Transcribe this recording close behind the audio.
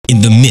In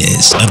the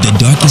midst of the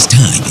darkest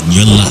time in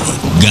your life,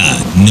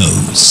 God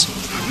knows.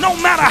 No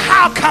matter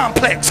how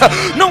complex,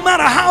 no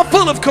matter how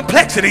full of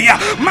complexity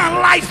my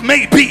life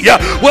may be,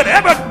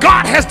 whatever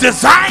God has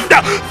designed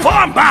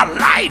for my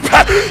life,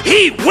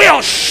 He will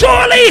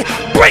surely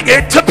bring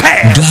it to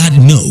pass. God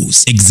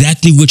knows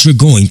exactly what you're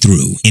going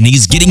through, and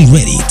He's getting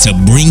ready to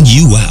bring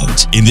you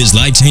out. In this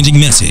life-changing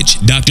message,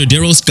 Dr.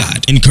 Daryl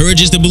Scott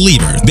encourages the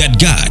believer that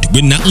God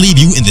will not leave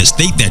you in the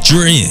state that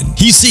you're in.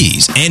 He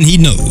sees and He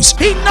knows.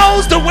 He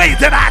knows the way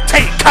that I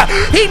take.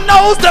 He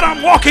knows that I'm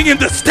walking in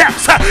the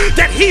steps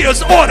that He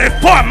has ordered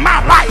for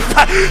my life.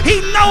 He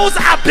knows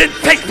I've been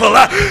faithful.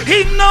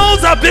 He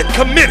knows I've been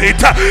committed.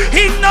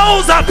 He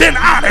knows I've been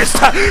honest.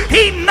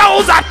 He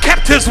knows I've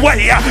kept His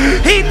way.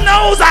 He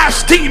knows I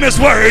esteem His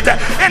word.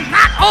 And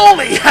not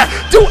only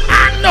do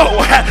I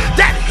know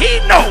that He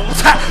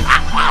knows,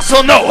 I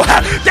also know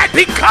that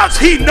because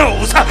He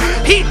knows,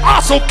 He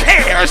also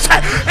cares.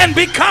 And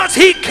because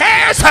He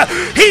cares,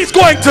 He's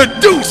going to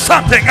do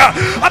something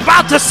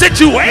about the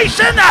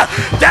situation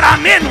that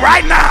I'm in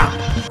right now.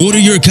 Order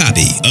your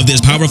copy of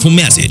this powerful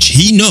message,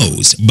 He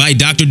Knows, by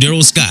Dr.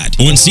 Daryl Scott,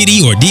 on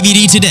CD or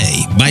DVD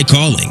today by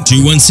calling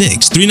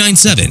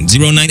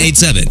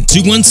 216-397-0987,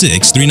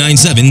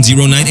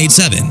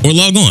 216-397-0987, or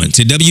log on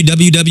to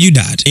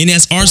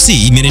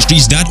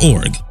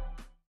www.nsrcministries.org.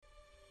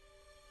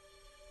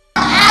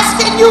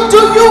 Asking you, do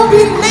you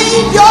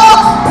believe your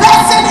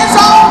blessing is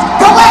on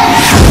the way?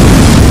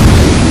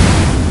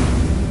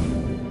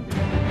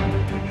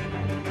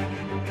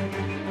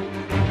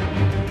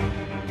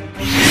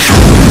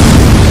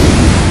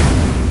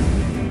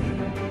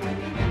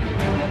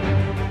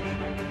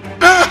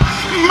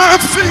 My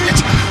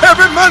feet,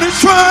 everybody's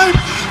trying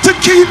to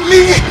keep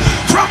me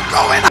from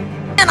going.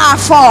 And I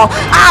fall,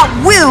 I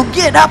will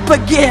get up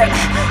again.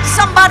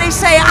 Somebody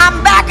say,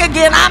 I'm back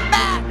again, I'm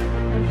back.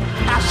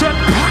 I said,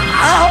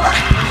 power,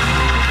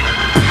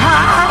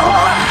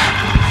 power.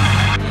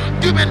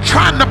 You've been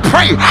trying to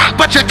pray,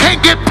 but you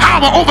can't get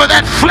power over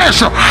that flesh.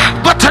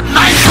 But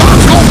tonight,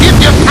 God's gonna give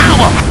you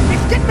power.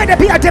 It's getting ready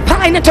to be a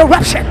divine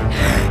interruption.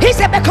 He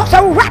said, because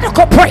a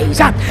radical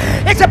praise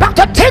is about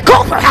to take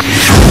over.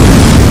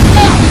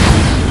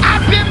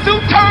 I've been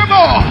through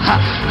turmoil.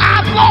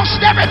 I've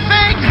lost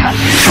everything.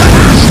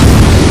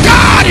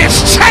 God is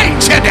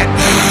changing it.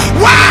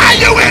 Why are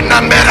you in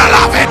the middle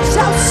of it? I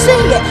shall see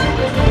it.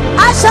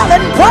 I shall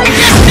embrace it. I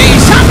just need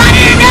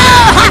somebody to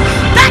know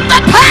that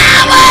the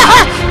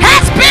power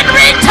has been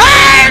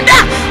returned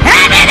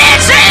and it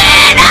is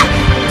in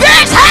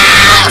this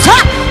house.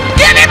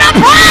 Give Him a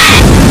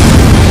praise.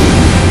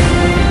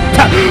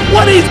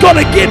 What He's going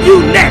to give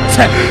you next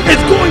is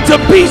going to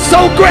be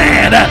so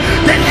grand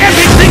that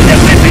everything that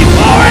went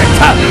before it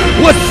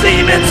will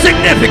seem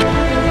insignificant.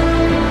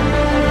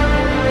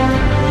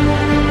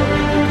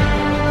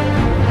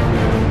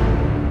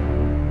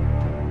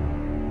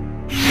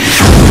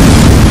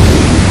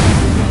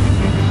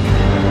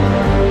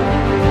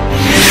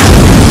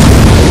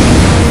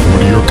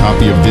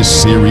 Copy of this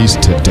series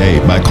today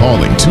by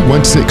calling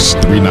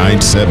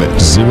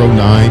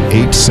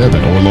 216-397-0987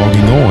 or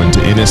logging on to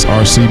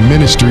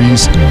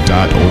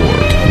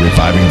nsrcministries.org.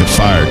 Reviving the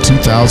Fire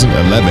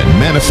 2011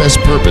 Manifest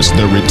Purpose,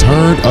 the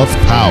Return of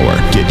Power.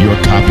 Get your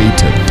copy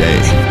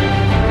today.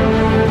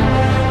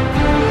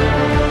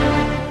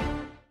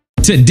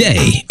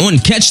 Today on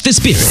Catch the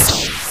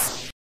Spirit.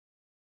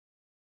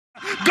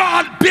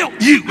 God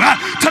built you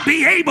to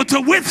be able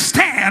to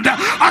withstand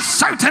a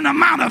certain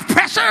amount of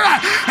pressure,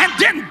 and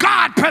then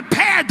God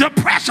prepared the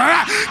pressure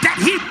that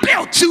He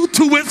built you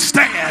to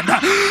withstand.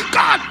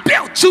 God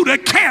built you to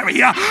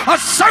carry a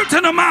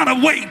certain amount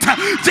of weight,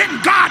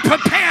 then God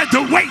prepared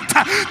the weight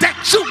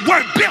that you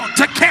were built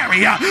to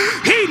carry.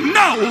 He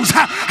knows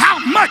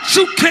how much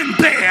you can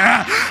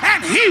bear,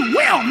 and He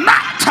will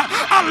not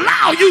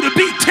allow you to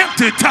be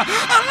tempted,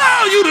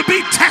 allow you to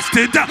be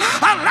tested,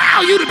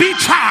 allow you to be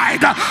tried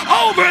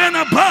over and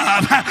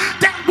above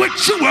that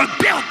which you were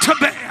built to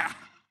bear.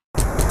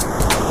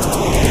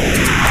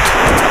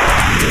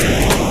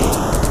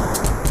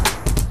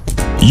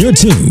 You're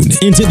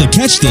tuned into the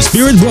Catch the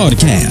Spirit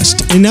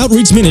broadcast, an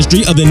outreach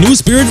ministry of the New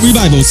Spirit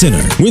Revival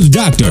Center with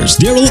Doctors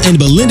Daryl and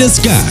Belinda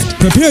Scott.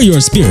 Prepare your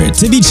spirit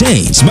to be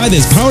changed by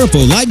this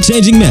powerful,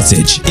 life-changing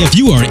message. If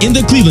you are in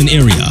the Cleveland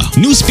area,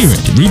 New Spirit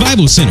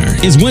Revival Center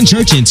is one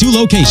church in two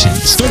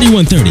locations: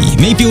 3130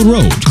 Mayfield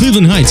Road,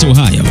 Cleveland Heights,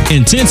 Ohio,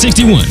 and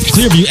 1061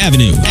 Clearview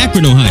Avenue,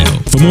 Akron, Ohio.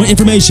 For more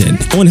information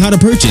on how to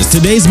purchase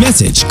today's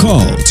message,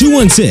 call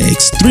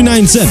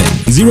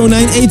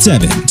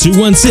 216-397-0987,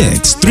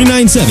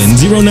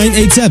 216-397-0987,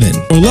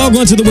 or log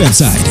on to the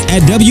website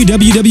at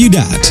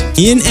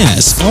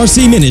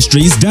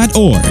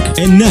www.nsrcministries.org.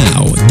 And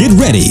now, get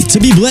ready to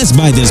be blessed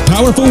by this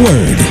powerful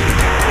word.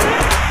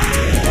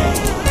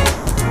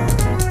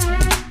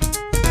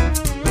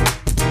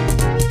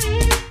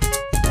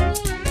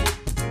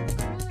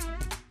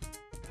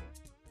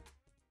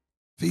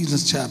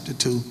 Ephesians chapter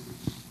 2,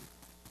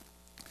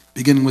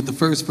 beginning with the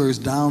first verse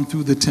down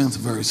through the 10th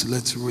verse.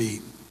 Let's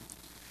read.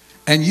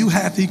 And you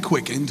hath He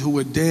quickened who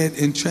were dead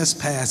in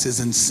trespasses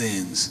and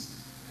sins,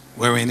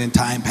 wherein in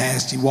time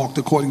past ye walked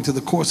according to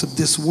the course of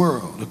this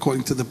world,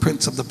 according to the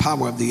prince of the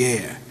power of the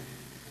air,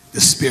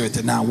 the spirit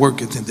that now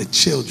worketh in the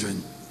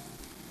children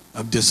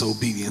of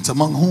disobedience,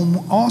 among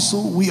whom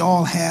also we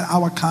all had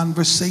our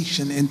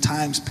conversation in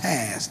times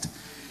past,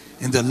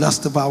 in the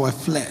lust of our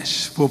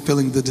flesh,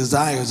 fulfilling the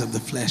desires of the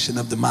flesh and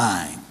of the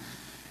mind,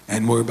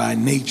 and were by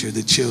nature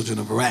the children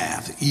of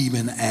wrath,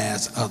 even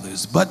as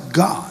others. But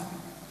God,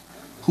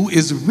 who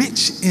is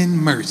rich in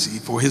mercy,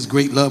 for his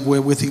great love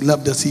wherewith he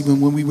loved us,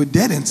 even when we were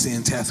dead in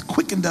sins, hath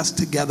quickened us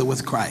together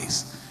with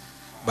Christ.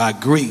 By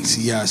grace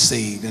ye are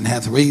saved, and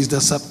hath raised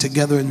us up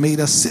together and made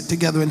us sit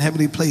together in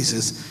heavenly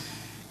places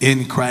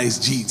in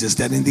Christ Jesus,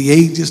 that in the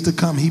ages to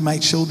come he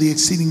might show the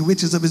exceeding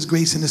riches of his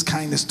grace and his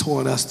kindness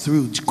toward us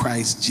through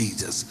Christ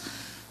Jesus.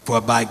 For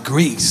by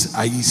grace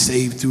are ye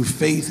saved through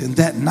faith, and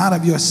that not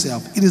of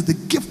yourself. It is the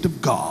gift of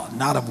God,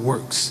 not of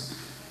works,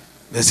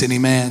 lest any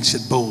man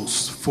should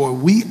boast. For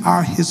we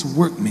are his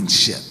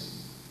workmanship,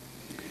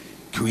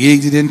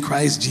 created in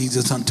Christ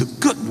Jesus unto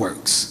good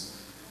works,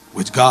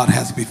 which God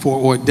hath before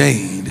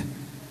ordained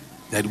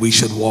that we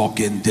should walk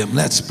in them.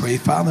 Let's pray.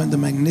 Father, in the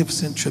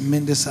magnificent,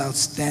 tremendous,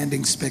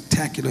 outstanding,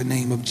 spectacular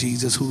name of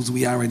Jesus, whose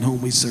we are and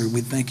whom we serve,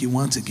 we thank you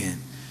once again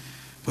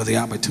for the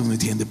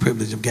opportunity and the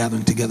privilege of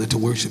gathering together to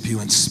worship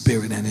you in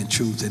spirit and in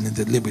truth and in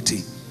the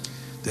liberty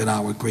that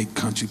our great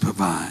country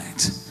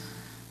provides.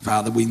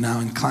 Father, we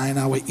now incline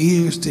our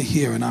ears to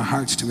hear and our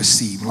hearts to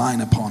receive, line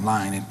upon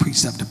line and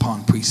precept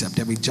upon precept,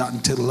 every jot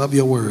and tittle of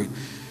your word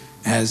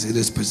as it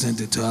is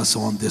presented to us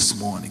on this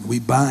morning. We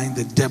bind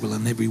the devil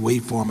in every way,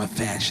 form, or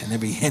fashion,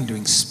 every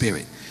hindering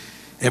spirit,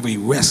 every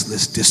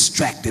restless,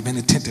 distractive,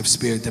 inattentive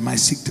spirit that might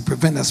seek to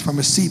prevent us from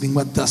receiving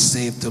what thus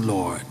saith the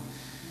Lord.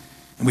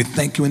 And we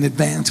thank you in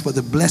advance for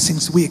the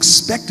blessings we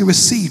expect to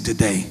receive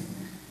today.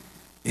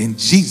 In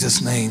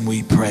Jesus' name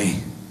we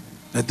pray.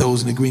 Let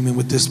those in agreement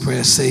with this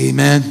prayer say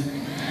amen.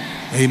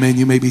 Amen. Amen.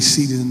 You may be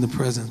seated in the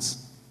presence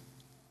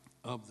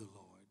of the Lord.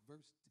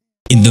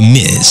 In the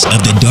midst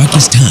of the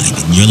darkest time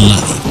in your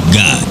life,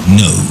 God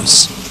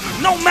knows.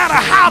 No matter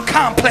how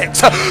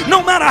complex,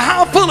 no matter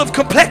how full of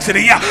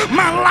complexity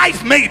my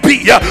life may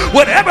be,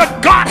 whatever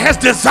God has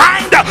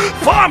designed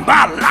for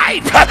my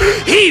life,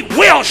 he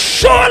will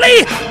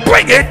surely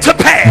bring it to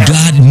pass.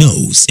 God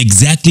knows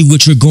exactly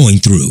what you're going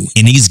through,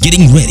 and he's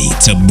getting ready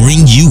to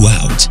bring you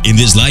out. In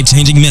this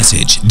life-changing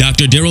message,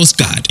 Dr. Darrell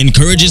Scott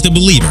encourages the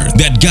believer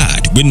that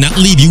God would not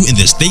leave you in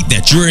the state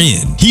that you're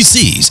in. He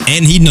sees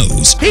and he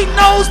knows. He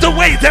knows the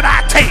way that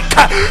I take.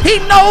 He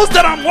knows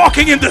that I'm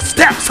walking in the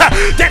steps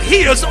that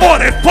he has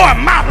ordered for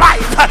my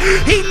life.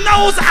 He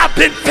knows I've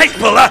been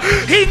faithful.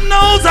 He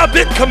knows I've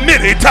been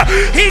committed.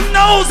 He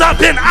knows I've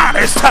been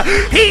honest.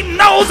 He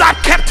knows I've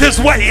kept his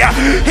way.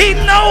 He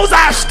knows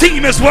I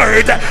esteem his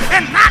word.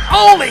 And not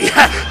only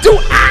do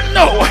I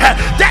know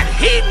that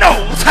he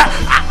knows,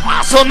 I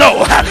also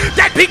know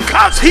that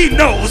because he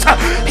knows,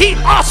 he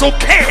also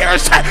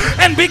cares.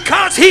 And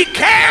because he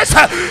cares,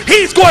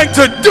 he's going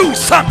to do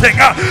something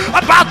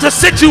about the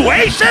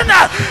situation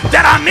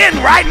that I'm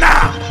in right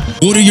now.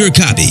 Order your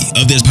copy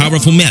of this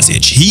powerful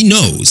message, He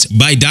Knows,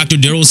 by Dr.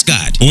 Darrell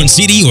Scott, on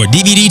CD or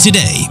DVD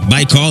today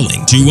by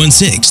calling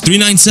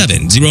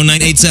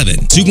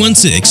 216-397-0987,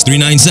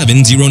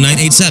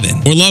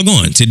 216-397-0987, or log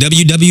on to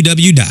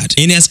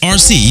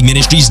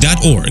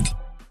www.nsrcministries.org.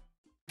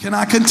 Can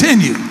I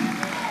continue?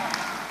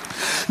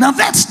 Now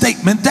that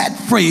statement, that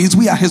phrase,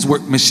 we are his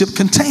workmanship,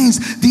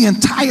 contains the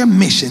entire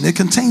mission. It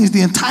contains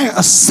the entire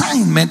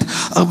assignment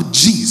of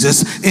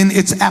Jesus in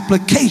its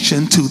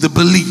application to the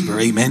believer.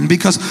 Amen.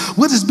 Because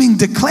what is being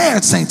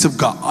declared, saints of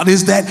God,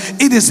 is that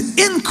it is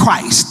in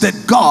Christ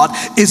that God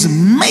is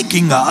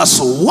making us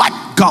what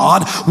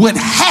God would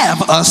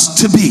have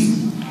us to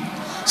be.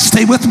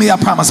 Stay with me, I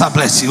promise I'll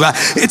bless you.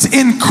 It's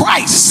in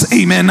Christ,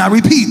 amen. I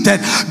repeat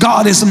that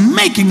God is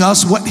making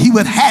us what he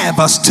would have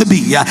us to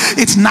be.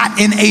 It's not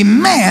in a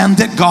man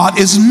that God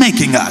is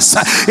making us.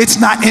 It's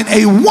not in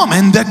a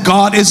woman that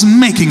God is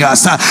making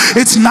us.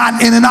 It's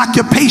not in an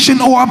occupation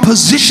or a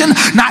position,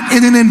 not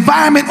in an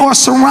environment or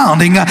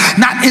surrounding,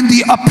 not in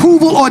the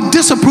approval or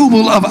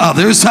disapproval of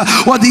others,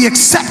 or the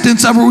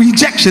acceptance or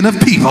rejection of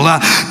people.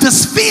 The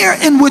sphere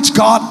in which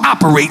God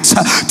operates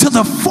to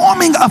the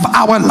forming of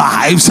our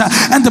lives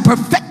and the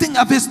perfecting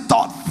of his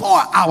thought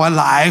for our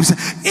lives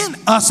in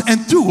us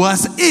and through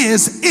us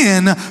is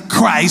in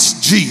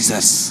Christ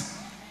Jesus.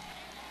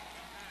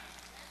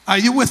 Are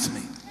you with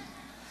me?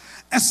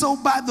 And so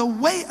by the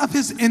way of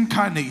his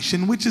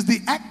incarnation, which is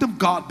the act of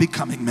God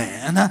becoming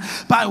man,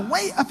 by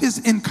way of his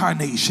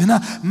incarnation,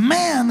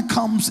 man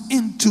comes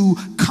into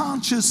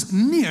conscious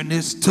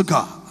nearness to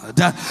God.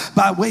 God.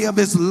 By way of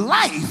his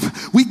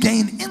life, we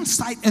gain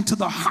insight into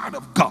the heart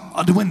of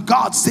God when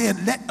God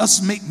said, let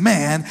us make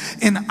man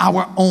in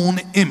our own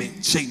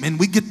image. Amen.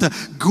 We get the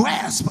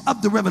grasp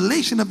of the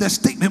revelation of that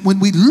statement when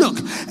we look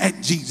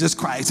at Jesus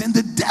Christ. In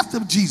the death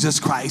of Jesus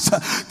Christ,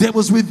 there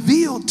was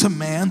revealed to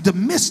man the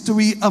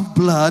mystery of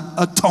blood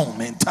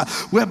atonement,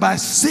 whereby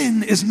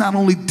sin is not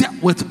only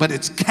dealt with, but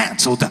it's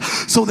canceled,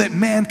 so that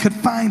man could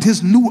find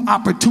his new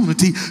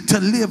opportunity to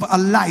live a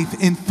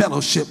life in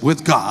fellowship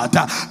with God.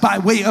 By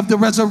way of the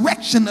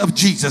resurrection of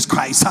Jesus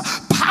Christ,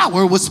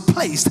 power was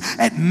placed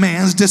at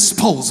man's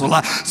disposal,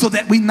 so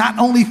that we not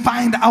only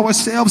find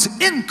ourselves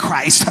in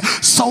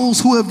Christ,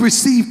 souls who have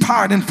received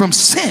pardon from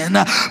sin,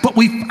 but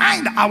we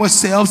find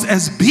ourselves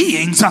as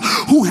beings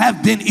who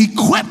have been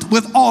equipped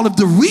with all of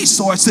the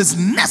resources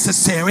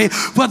necessary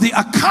for the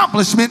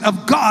accomplishment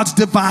of God's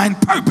divine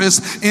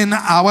purpose in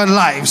our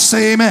lives.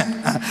 Say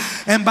amen.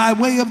 And by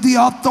way of the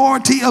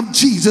authority of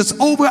Jesus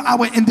over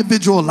our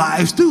individual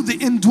lives through the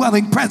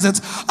indwelling presence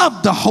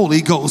of the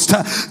Holy Ghost,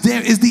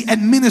 there is the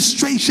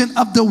administration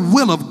of the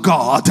will of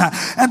God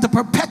and the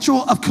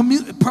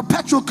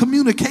perpetual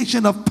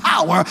communication of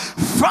power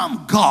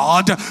from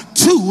God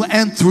to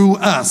and through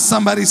us.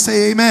 Somebody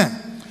say amen.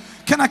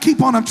 Can I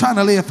keep on? I'm trying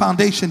to lay a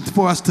foundation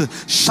for us to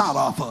shout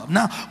off of.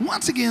 Now,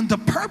 once again, the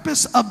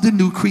purpose of the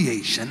new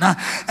creation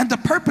and the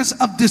purpose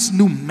of this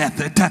new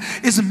method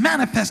is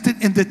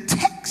manifested in the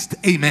text,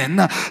 amen,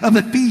 of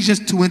Ephesians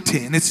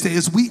 2:10. It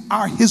says, we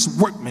are his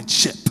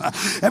workmanship.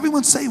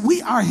 Everyone say,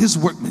 we are his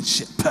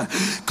workmanship,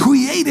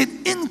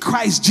 created in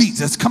Christ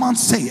Jesus. Come on,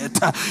 say it,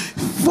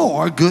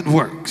 for good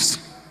works.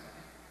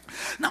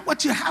 Now,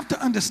 what you have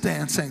to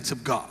understand, saints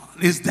of God,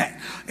 is that,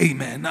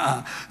 amen,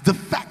 the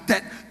fact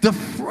that the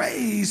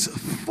phrase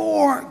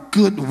for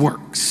good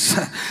works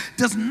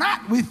does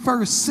not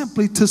refer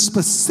simply to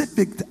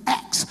specific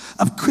acts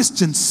of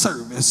Christian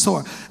service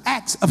or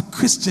acts of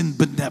Christian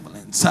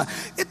benevolence.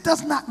 It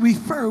does not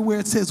refer where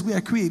it says we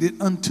are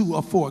created unto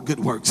or for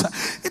good works.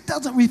 It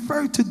doesn't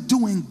refer to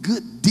doing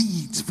good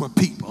deeds for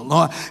people,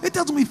 or it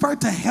doesn't refer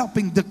to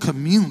helping the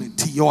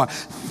community or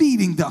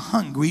feeding the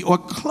hungry or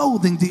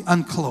clothing the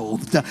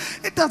unclothed.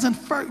 It doesn't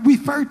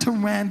refer to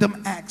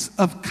random acts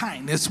of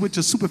kindness, which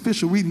a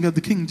superficial reading of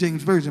the King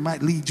James Version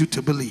might lead you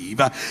to believe.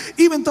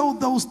 Even though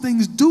those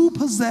things do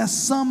possess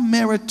some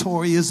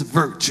meritorious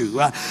virtue,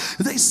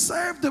 they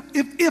serve the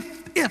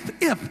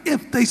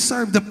if they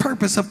serve the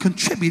purpose of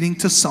contributing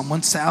to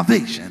someone's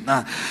salvation.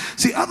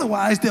 See,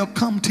 otherwise they'll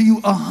come to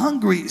you a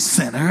hungry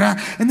sinner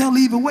and they'll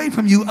leave away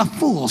from you a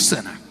full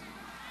sinner.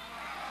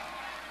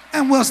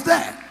 And what's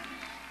that?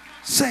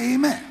 Say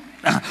amen.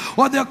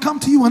 Or they'll come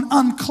to you an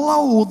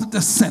unclothed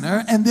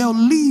sinner and they'll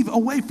leave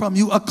away from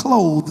you a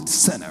clothed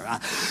sinner.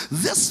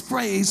 This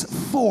phrase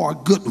for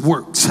good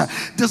works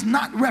does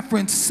not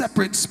reference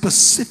separate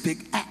specific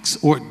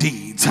acts or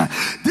deeds.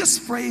 This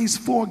phrase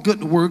for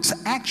good works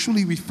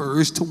actually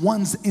refers to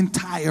one's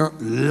entire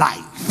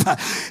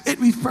life. It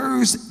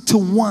refers to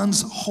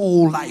one's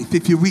whole life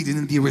if you read it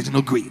in the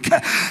original Greek.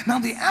 Now,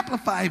 the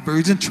Amplified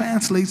Version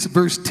translates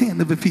verse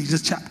 10 of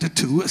Ephesians chapter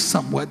 2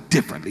 somewhat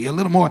differently, a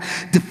little more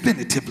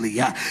definitively.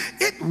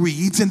 It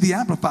reads in the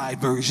Amplified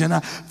Version,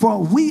 for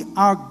we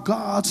are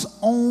God's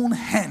own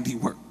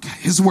handiwork,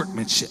 his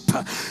workmanship,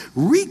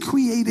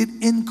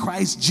 recreated in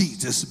Christ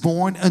Jesus,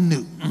 born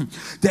anew,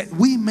 that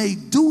we may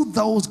do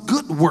those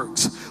good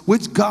works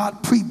which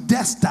God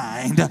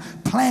predestined,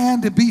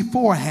 planned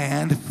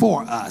beforehand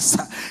for us,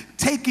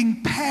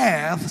 taking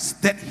paths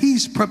that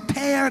he's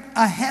prepared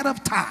ahead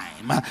of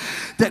time,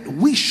 that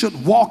we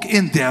should walk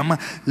in them,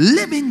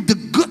 living the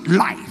good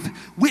life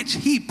which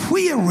he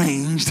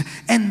prearranged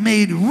and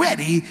made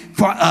ready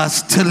for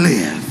us to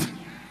live.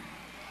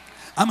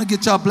 I'm gonna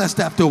get y'all blessed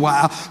after a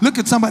while. Look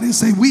at somebody and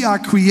say, we are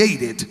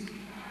created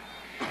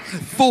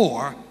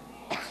for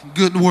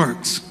good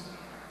works.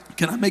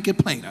 Can I make it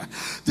plainer?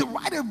 The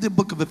writer of the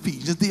book of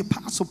Ephesians, the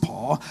Apostle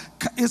Paul,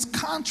 is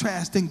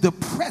contrasting the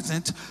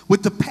present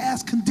with the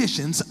past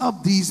conditions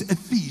of these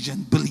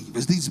Ephesian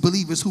believers, these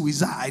believers who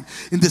reside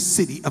in the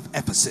city of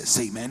Ephesus,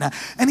 amen.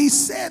 And he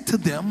said to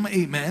them,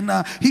 amen,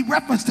 he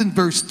referenced in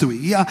verse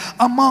 3,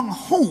 among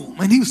whom,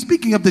 and he was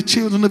speaking of the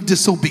children of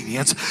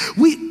disobedience,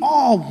 we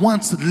all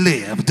once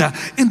lived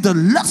in the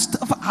lust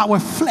of our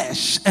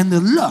flesh and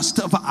the lust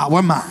of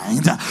our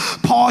mind.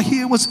 Paul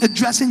here was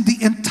addressing the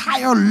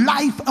entire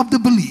life of the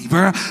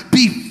believer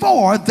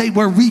before they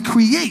were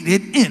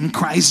recreated in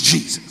Christ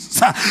Jesus.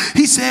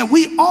 He said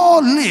we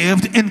all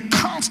lived in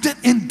constant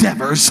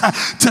endeavors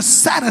to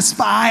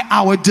satisfy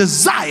our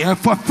desire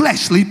for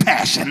fleshly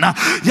passion.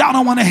 Y'all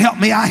don't want to help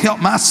me, I help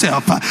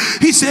myself.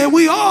 He said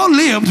we all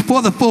lived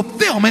for the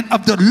fulfillment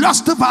of the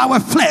lust of our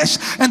flesh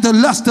and the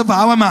lust of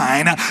our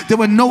mind. There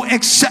were no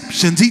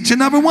exceptions. Each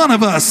and every one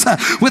of us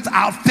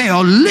without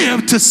fail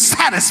lived to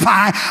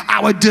satisfy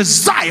our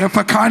desire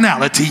for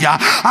carnality.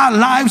 Our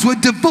lives were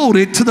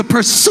devoted to the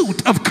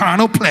pursuit of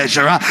carnal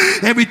pleasure.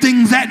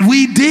 Everything that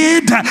we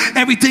did,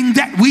 everything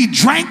that we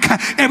drank,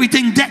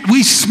 everything that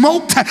we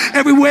smoked,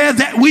 everywhere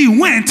that we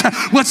went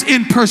was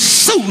in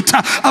pursuit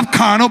of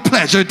carnal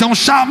pleasure. Don't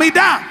shout me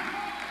down.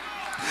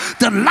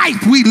 the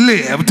life we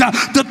lived,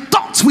 the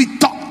thoughts we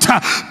thought,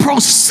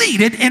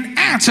 proceeded in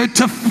answer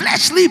to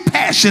fleshly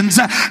passions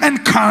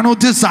and carnal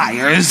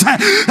desires.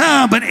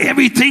 But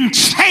everything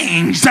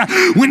changed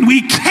when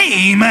we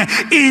came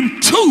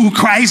into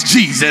Christ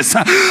Jesus.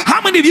 How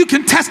many of you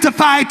can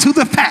testify to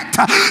the fact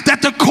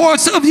that the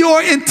course of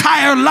your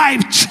entire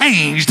life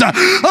changed?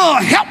 Oh,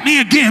 help me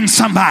again,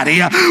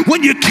 somebody.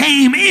 When you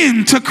came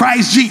into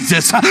Christ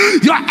Jesus,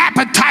 your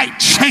appetite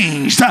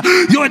changed,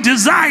 your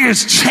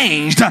desires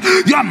changed,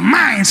 your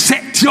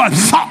mindset, your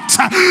thoughts,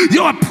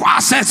 your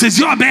processes,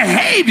 your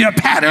behavior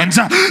patterns,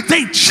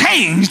 they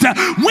changed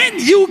when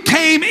you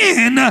came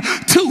in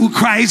to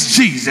Christ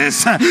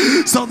Jesus,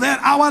 so that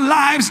our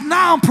lives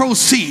now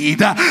proceed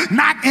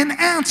not in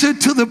answer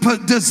to the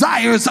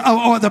desires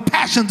or the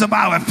passions of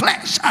our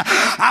flesh.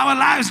 Our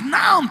lives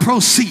now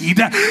proceed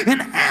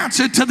in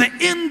answer to the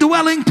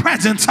indwelling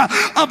presence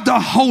of the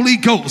Holy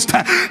Ghost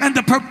and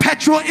the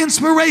perpetual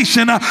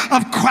inspiration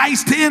of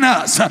Christ in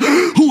us,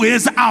 who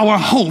is our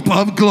hope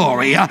of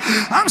glory.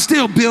 I'm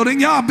still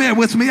building. Y'all bear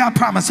with me. I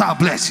promise I'll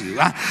bless you.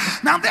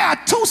 Now, there are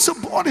two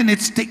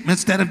subordinate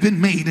statements that have been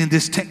made in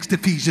this text,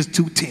 Ephesians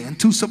 2:10.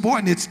 Two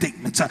subordinate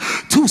statements,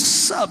 two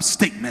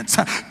sub-statements,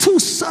 two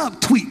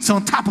sub-tweets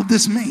on top of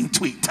this main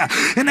tweet,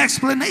 an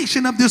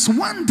explanation of this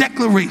one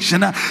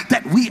declaration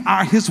that we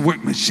are his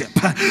workmanship.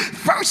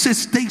 First, it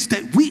states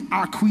that we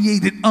are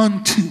created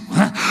unto,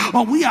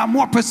 or we are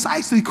more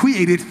precisely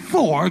created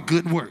for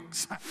good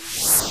works.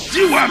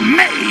 You were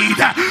made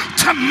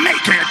to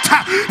make it,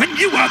 and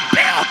you were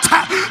built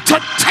to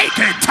take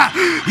it.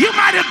 You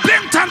might have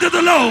bent under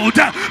the load,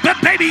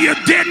 but baby, you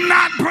did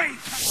not break.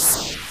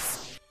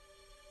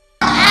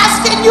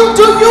 Asking you,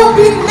 do you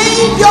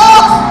believe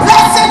your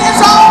blessing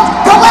is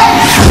on the way?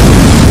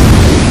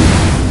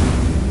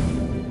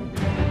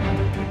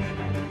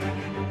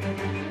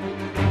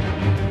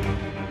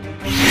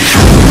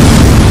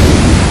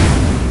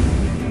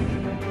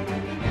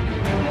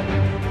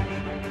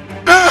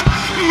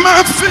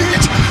 My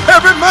feet,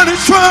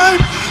 everybody's trying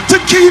to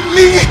keep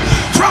me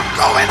from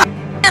going.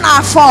 And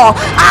I fall,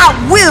 I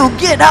will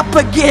get up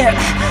again.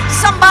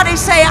 Somebody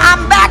say,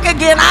 I'm back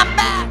again, I'm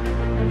back.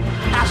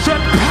 I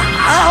said,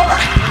 power,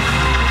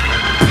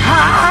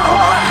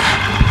 power.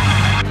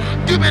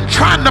 You've been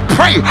trying to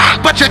pray,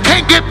 but you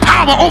can't get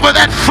power over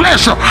that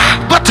flesh.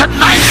 But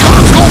tonight,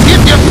 God's gonna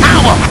give you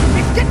power.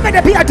 It's getting ready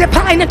to be a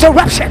divine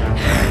interruption.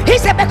 He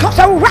said, because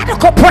a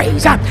radical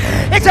praise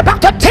is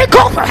about to take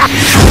over.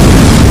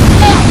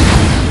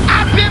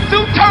 I've been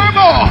through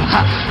turmoil.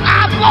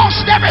 I've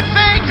lost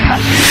everything.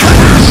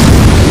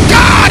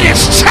 God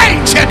is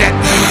changing it.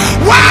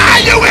 Why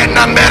are you in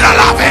the middle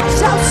of it? I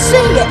shall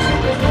sing it.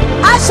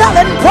 I shall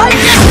embrace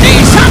it.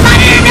 Need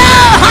somebody to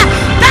know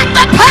that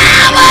the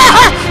power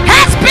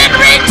has been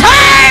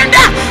returned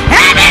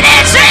and it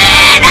is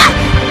in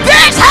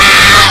this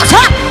house.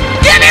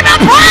 Give him a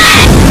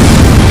praise.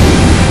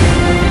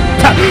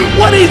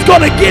 What he's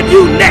going to give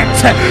you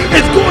next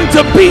is going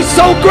to be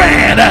so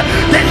grand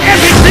that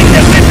everything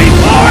that went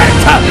before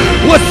it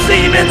will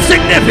seem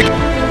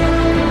insignificant.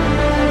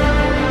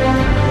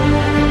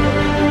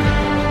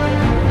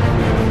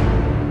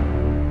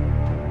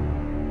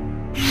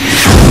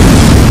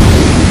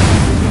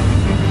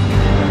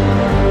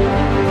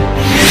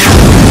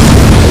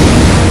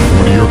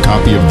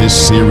 Copy of this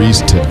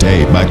series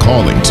today by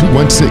calling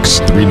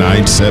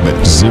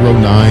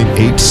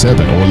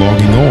 216-397-0987 or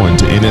logging on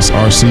to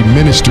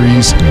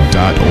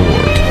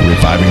nsrcministries.org.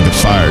 Reviving the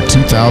Fire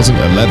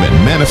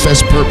 2011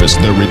 Manifest Purpose,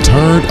 the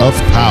Return of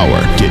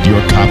Power. Get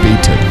your copy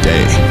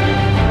today.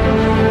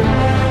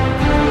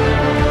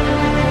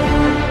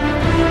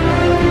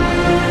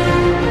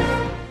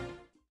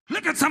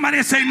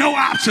 Somebody say no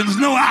options,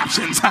 no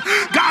options.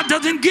 God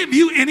doesn't give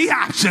you any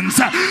options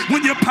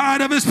when you're part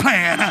of his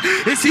plan.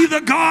 It's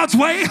either God's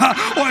way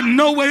or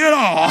no way at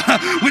all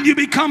when you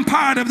become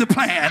part of the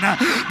plan.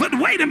 But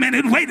wait a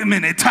minute.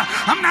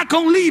 I'm not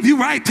going to leave you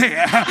right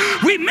there.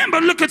 Remember,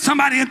 look at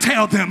somebody and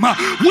tell them,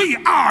 we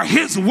are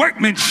his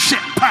workmanship.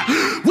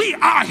 We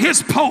are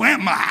his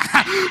poema.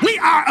 We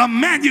are a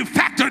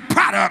manufactured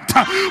product.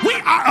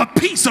 We are a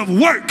piece of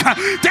work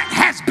that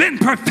has been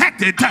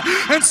perfected.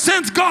 And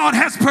since God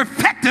has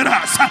perfected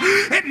us,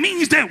 it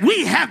means that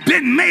we have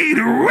been made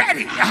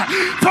ready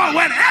for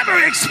whatever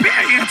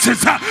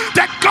experiences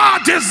that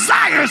God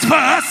desires for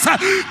us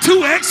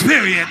to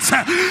experience.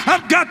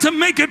 I've got to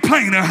make it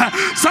plainer.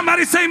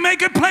 Somebody say,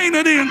 make it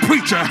plainer then,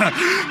 preacher.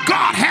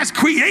 God has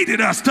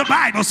created us, the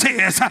Bible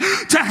says,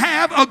 to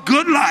have a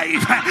good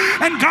life,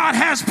 and God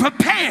has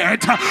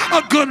prepared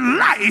a good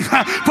life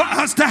for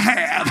us to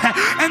have,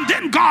 and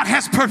then God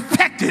has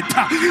perfected,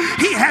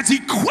 he has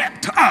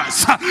equipped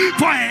us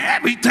for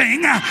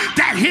everything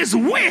that his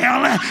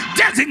will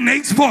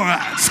designates for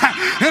us.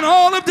 And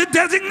all of the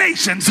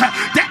designations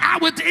that are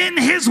within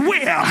his will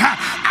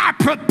are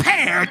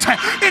prepared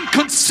in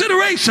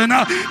consideration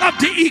of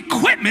the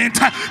equipment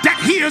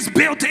that he has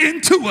built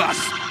into us.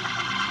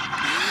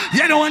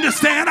 You don't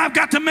understand? I've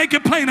got to make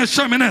it plain as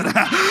Shermanetta.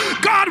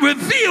 God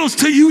reveals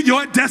to you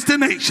your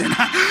destination,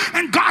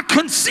 and God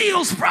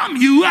conceals from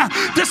you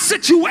the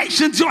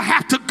situations you'll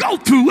have to go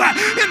through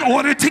in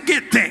order to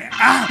get there.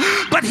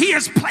 But he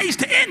has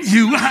placed in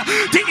you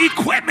the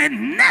equipment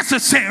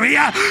necessary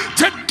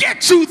to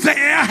get you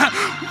there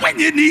when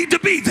you need to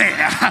be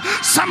there.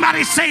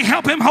 Somebody say,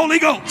 help him, Holy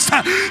Ghost.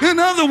 In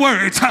other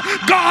words,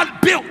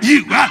 God built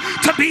you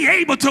to be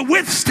able to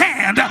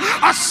withstand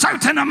a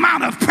certain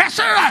amount of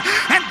pressure,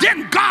 and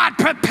then God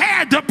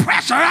prepared the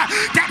pressure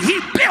that he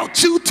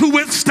built you to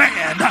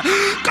withstand.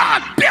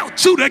 God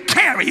built you to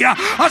carry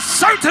a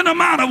certain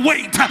amount of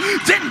weight,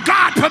 then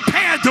God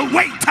prepared the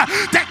weight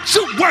that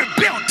you were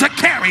built to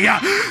carry.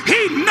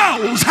 He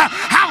knows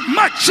how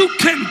much you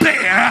can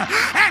bear,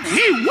 and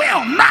he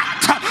will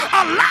not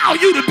allow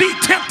you to be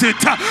tempted,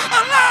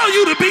 allow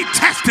you to be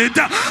tested,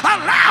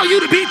 allow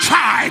you to be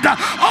tried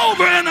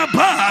over and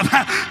above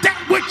that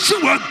which you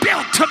were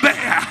built to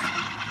bear.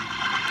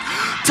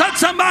 Touch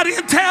somebody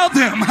and tell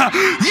them,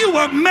 you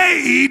were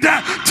made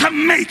to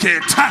make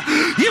it.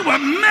 You were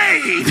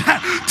made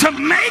to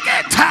make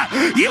it.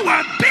 You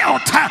were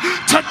built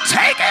to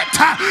take it.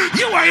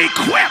 You were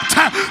equipped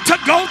to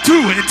go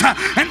through it.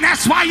 And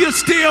that's why you're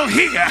still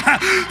here.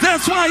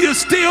 That's why you're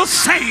still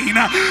sane.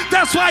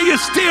 That's why you're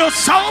still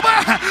sober.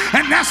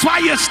 And that's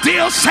why you're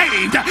still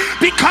saved.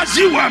 Because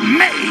you were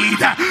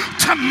made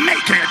to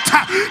make it.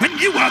 And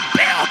you were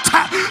built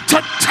to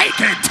take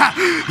it.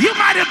 You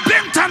might have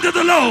bent under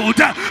the load,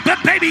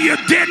 but baby, you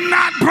did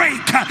not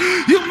break.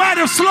 You might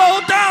have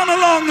slowed down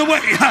along the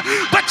way,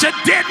 but you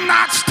did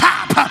not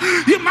stop.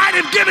 You might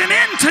have given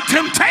in to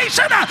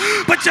temptation,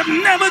 but you've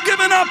never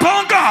given up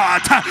on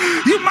God.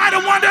 You might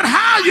have wondered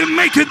how you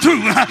make it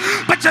through,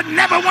 but you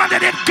never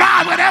wondered if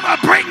God would ever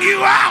bring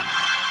you out.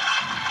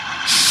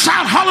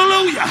 Shout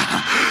hallelujah.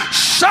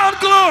 Shout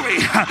glory.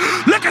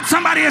 Look at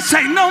somebody and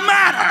say, no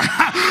matter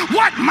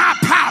what my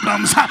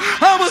problems,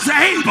 I was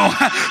able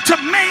to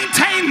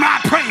maintain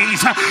my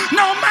praise.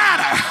 No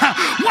matter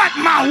what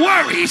my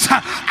worries,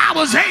 I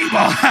was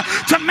able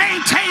to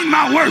maintain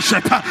my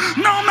worship.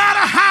 No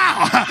matter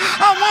how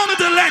I wanted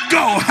to let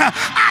go,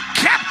 I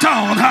kept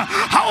on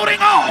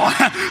holding on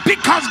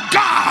because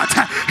God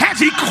has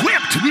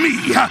equipped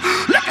me.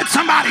 Look at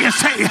somebody and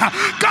say,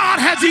 God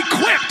has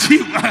equipped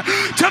you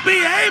to be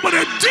able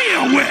to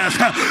deal with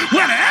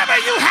whatever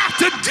you have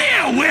to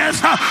deal with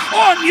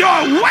on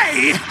your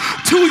way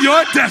to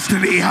your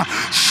destiny.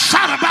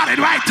 Shout about it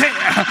right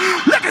there.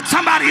 Look at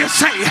somebody and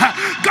say,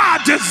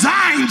 God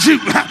designed you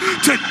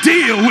to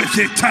deal with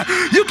it.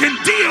 You can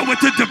deal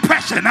with the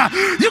depression.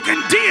 You can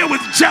deal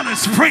with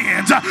jealous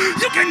friends.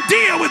 You can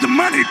deal with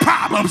money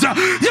problems.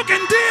 You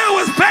can deal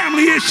with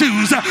family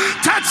issues.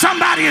 Touch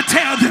somebody and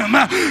tell them,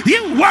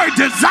 you were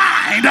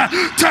designed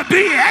to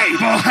be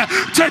able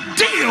to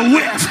deal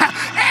with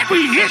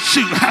every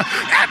issue,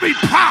 every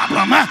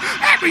problem,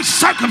 every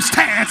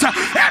circumstance,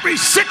 every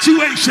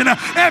situation,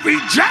 every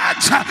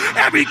judge,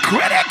 every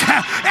critic,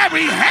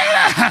 every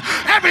hater,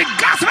 every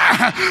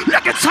gossiper.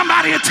 Look at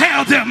somebody and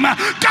tell them,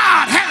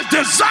 God has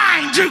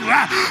designed you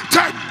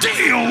to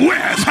deal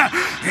with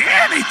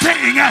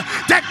anything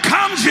that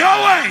comes your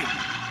way.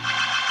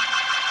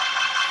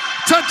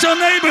 Touch your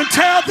neighbor and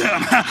tell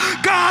them,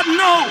 God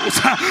knows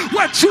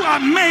what you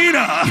are made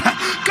of.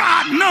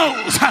 God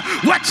knows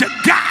what you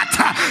got.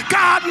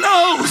 God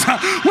knows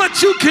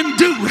what you can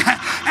do.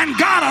 And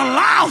God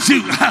allows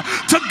you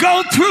to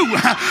go through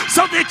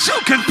so that you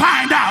can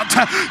find out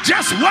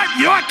just what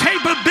your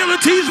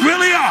capabilities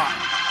really are.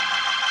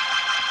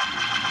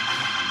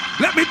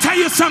 Let me tell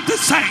you something,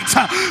 saints.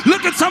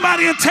 Look at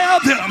somebody and tell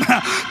them,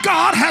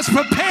 God has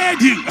prepared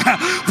you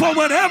for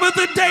whatever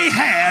the day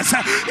has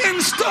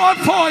in store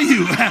for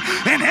you,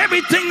 and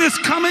everything that's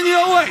coming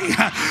your way.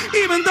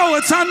 Even though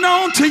it's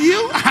unknown to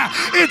you,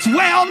 it's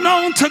well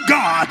known to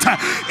God.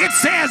 It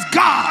says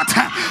God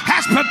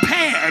has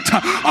prepared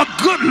a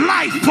good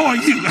life for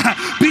you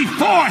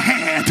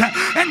beforehand,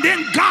 and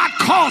then God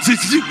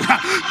causes you,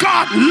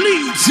 God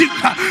leads you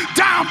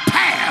down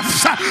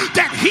paths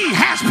that he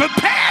has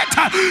prepared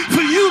for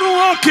you to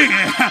walk in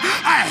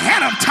ahead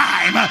of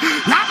time.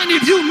 How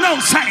many of you know,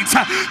 saints,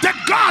 that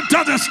God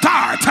doesn't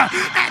start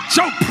at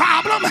your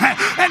problem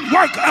and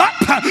work up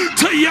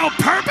to your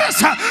purpose?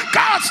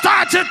 God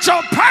starts at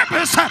your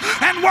purpose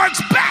and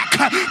works back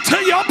to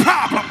your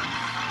problem.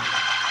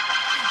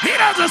 He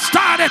doesn't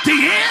start at the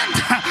end.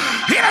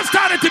 He doesn't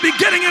start at the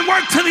beginning and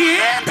work to the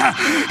end.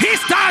 He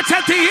starts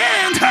at the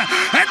end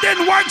and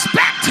then works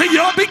back to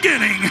your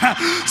beginning.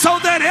 So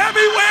that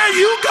everywhere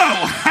you go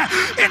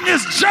in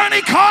this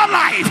journey called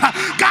life,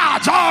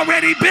 God's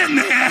already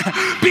been there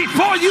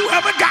before you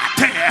ever got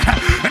there.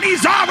 And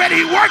he's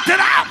already worked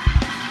it out.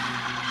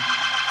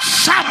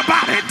 Shout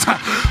about it.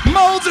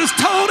 Moses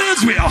told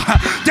Israel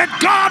that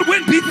God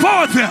went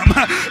before them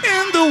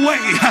in the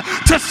way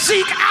to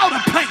seek out a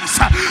place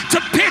to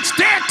pitch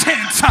their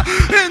tents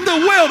in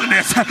the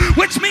wilderness,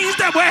 which means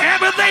that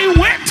wherever they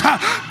went,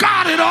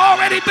 God had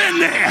already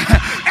been there.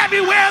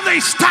 Everywhere they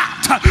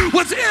stopped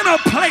was in a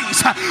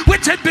place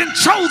which had been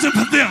chosen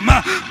for them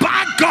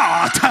by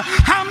God.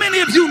 How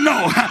many of you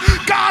know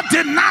God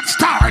did not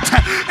start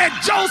at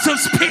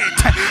Joseph's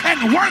pit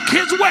and work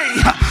his way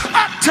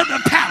up to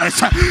the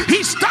palace?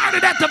 He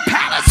started at the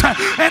palace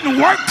and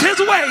worked his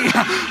way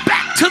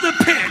back to the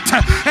pit.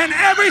 And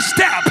every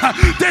step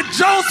that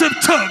Joseph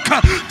took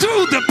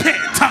through the pit,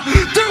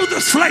 through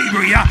the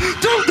slavery,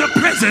 through the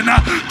prison,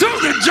 through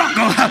the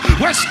jungle,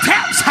 were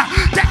steps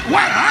that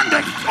were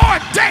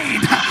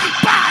ordained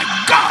by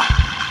God.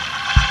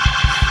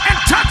 And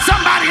touch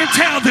somebody and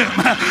tell them,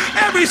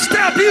 every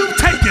step you've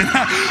taken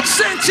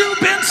since you've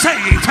been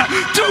saved,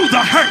 through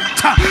the hurt,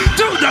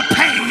 through the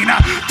pain,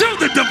 through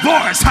the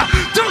divorce,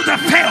 through the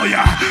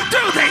failure,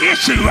 through the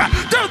issue,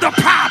 through the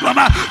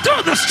problem,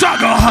 through the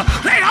struggle,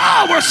 they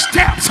all were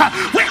steps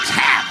which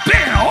have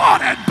been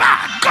ordered by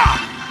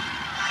God.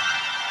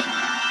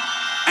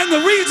 And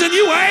the reason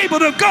you were able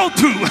to go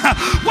through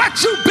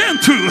what you've been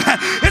through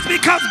is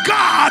because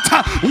God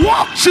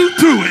walked you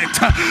through it.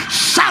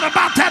 Shout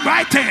about that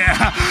right there.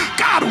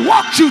 God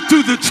walked you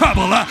through the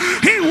trouble.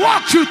 He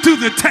walked you through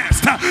the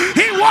test.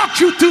 He walked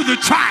you through the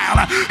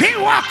trial. He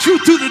walked you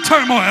through the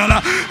turmoil.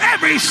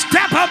 Every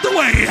step of the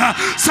way.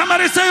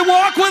 Somebody say,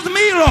 walk with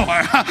me,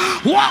 Lord.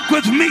 Walk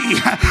with me.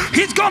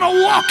 He's going to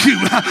walk you.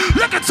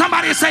 Look at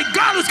somebody and say,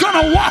 God is going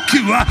to walk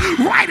you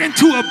right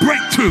into a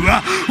breakthrough,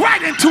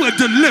 right into a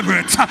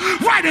deliverance,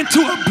 right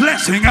into a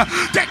blessing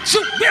that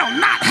you will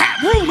not have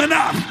room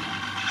enough.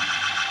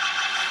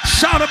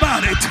 Shout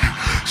about it.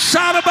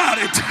 Shout about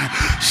it.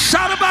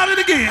 Shout about it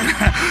again.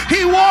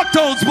 He walked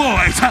those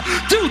boys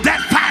through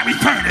that fiery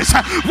furnace.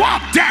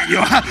 Walked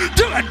Daniel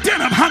through a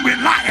den of hungry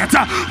lions.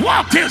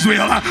 Walked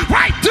Israel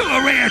right through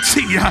a Red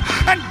Sea.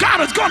 And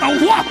God is going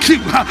to walk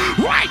you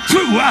right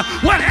through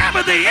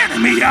whatever the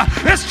enemy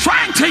is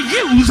trying to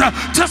use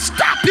to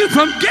stop you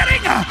from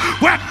getting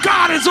where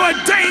God has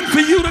ordained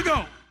for you to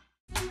go.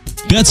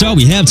 That's all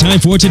we have time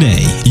for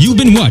today. You've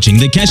been watching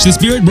the Catch the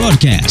Spirit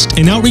broadcast,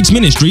 an outreach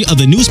ministry of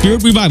the New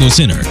Spirit Revival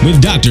Center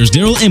with Doctors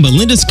Daryl and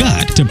Belinda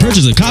Scott. To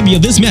purchase a copy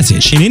of this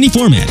message in any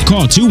format,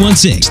 call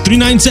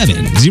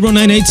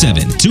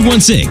 216-397-0987,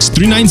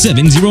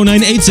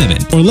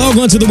 216-397-0987, or log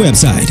on to the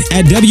website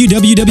at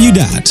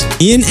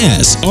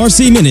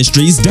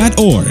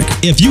www.nsrcministries.org.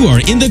 If you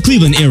are in the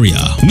Cleveland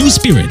area, New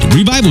Spirit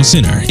Revival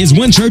Center is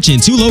one church in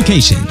two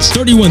locations,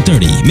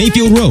 3130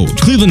 Mayfield Road,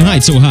 Cleveland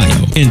Heights,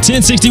 Ohio, and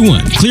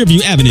 1061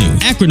 Clearview Avenue,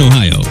 Akron,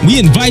 Ohio. We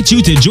invite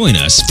you to join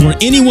us for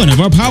any one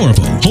of our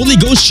powerful Holy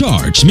Ghost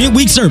Charge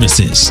midweek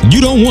services. You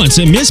don't want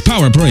to miss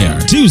Power Prayer.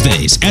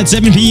 Tuesdays at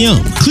 7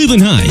 p.m.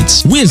 Cleveland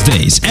Heights.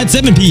 Wednesdays at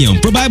 7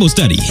 p.m. for Bible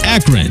study,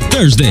 Akron.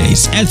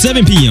 Thursdays at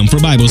 7 p.m. for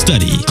Bible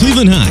study,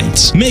 Cleveland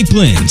Heights. Make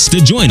plans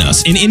to join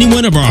us in any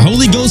one of our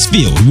Holy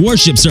Ghost-filled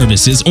worship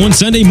services on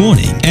Sunday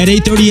morning at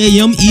 8:30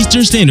 a.m.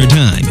 Eastern Standard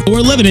Time or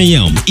 11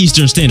 a.m.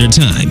 Eastern Standard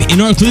Time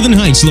in our Cleveland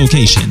Heights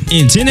location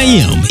and 10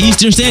 a.m.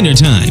 Eastern Standard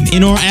Time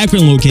in our Akron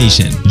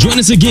location. Join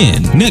us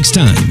again next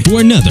time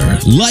for another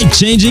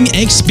life-changing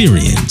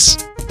experience.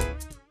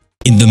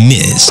 In the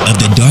midst of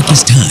the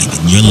darkest time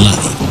in your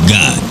life,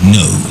 God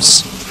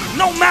knows.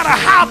 No matter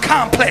how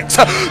complex,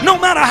 no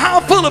matter how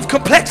full of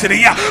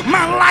complexity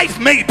my life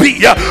may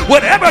be,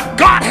 whatever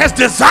God has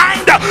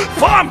designed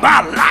for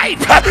my life,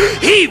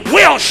 He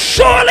will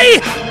surely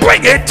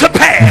bring it to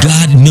pass.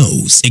 God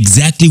knows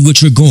exactly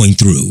what you're going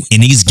through,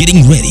 and He's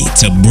getting ready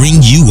to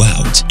bring you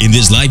out. In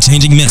this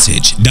life-changing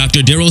message, Dr.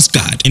 Daryl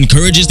Scott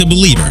encourages the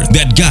believer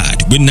that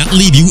God would not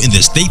leave you in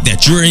the state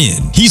that you're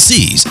in. He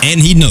sees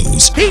and He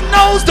knows. He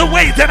knows the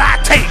way that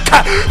I take.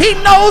 He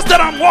knows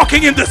that I'm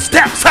walking in the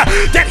steps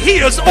that He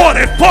has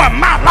ordered for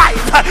my life.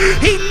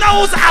 He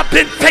knows I've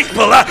been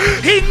faithful.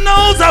 He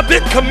knows I've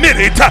been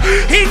committed.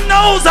 He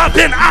knows I've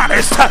been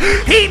honest.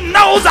 He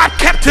knows I've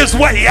kept His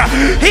way.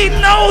 He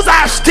knows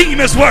I esteem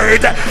His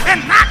word.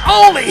 And not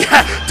only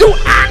do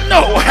I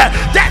know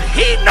that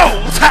He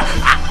knows,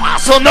 I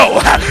also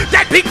know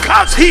that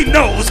because He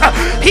knows,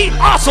 He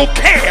also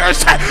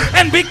cares.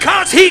 And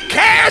because He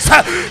cares,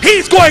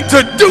 He's going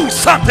to do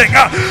something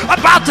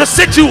about the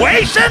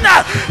situation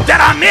that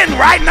I'm in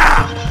right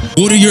now.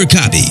 Order your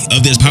copy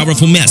of this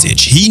powerful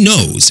message, He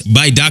Knows,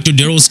 by Dr.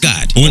 Daryl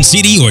Scott, on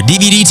CD or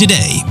DVD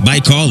today by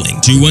calling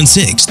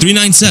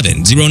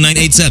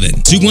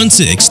 216-397-0987,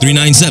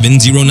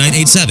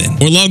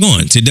 216-397-0987, or log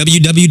on to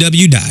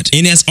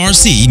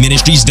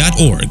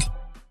www.nsrcministries.org.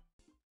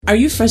 Are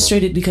you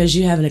frustrated because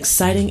you have an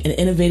exciting and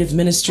innovative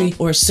ministry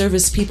or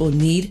service people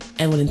need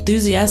and would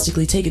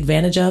enthusiastically take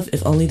advantage of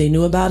if only they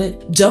knew about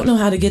it? Don't know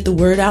how to get the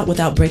word out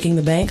without breaking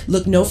the bank?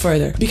 Look no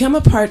further. Become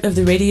a part of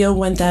the Radio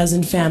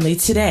 1000 family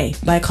today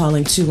by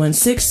calling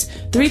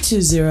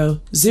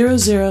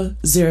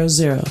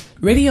 216-320-0000.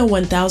 Radio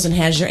 1000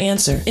 has your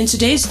answer. In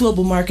today's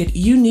global market,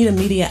 you need a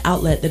media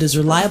outlet that is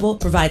reliable,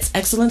 provides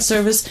excellent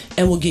service,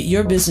 and will get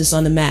your business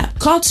on the map.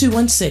 Call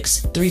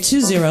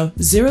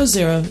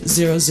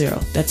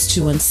 216-320-0000. That's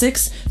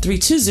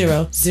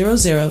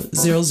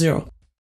 216-320-0000.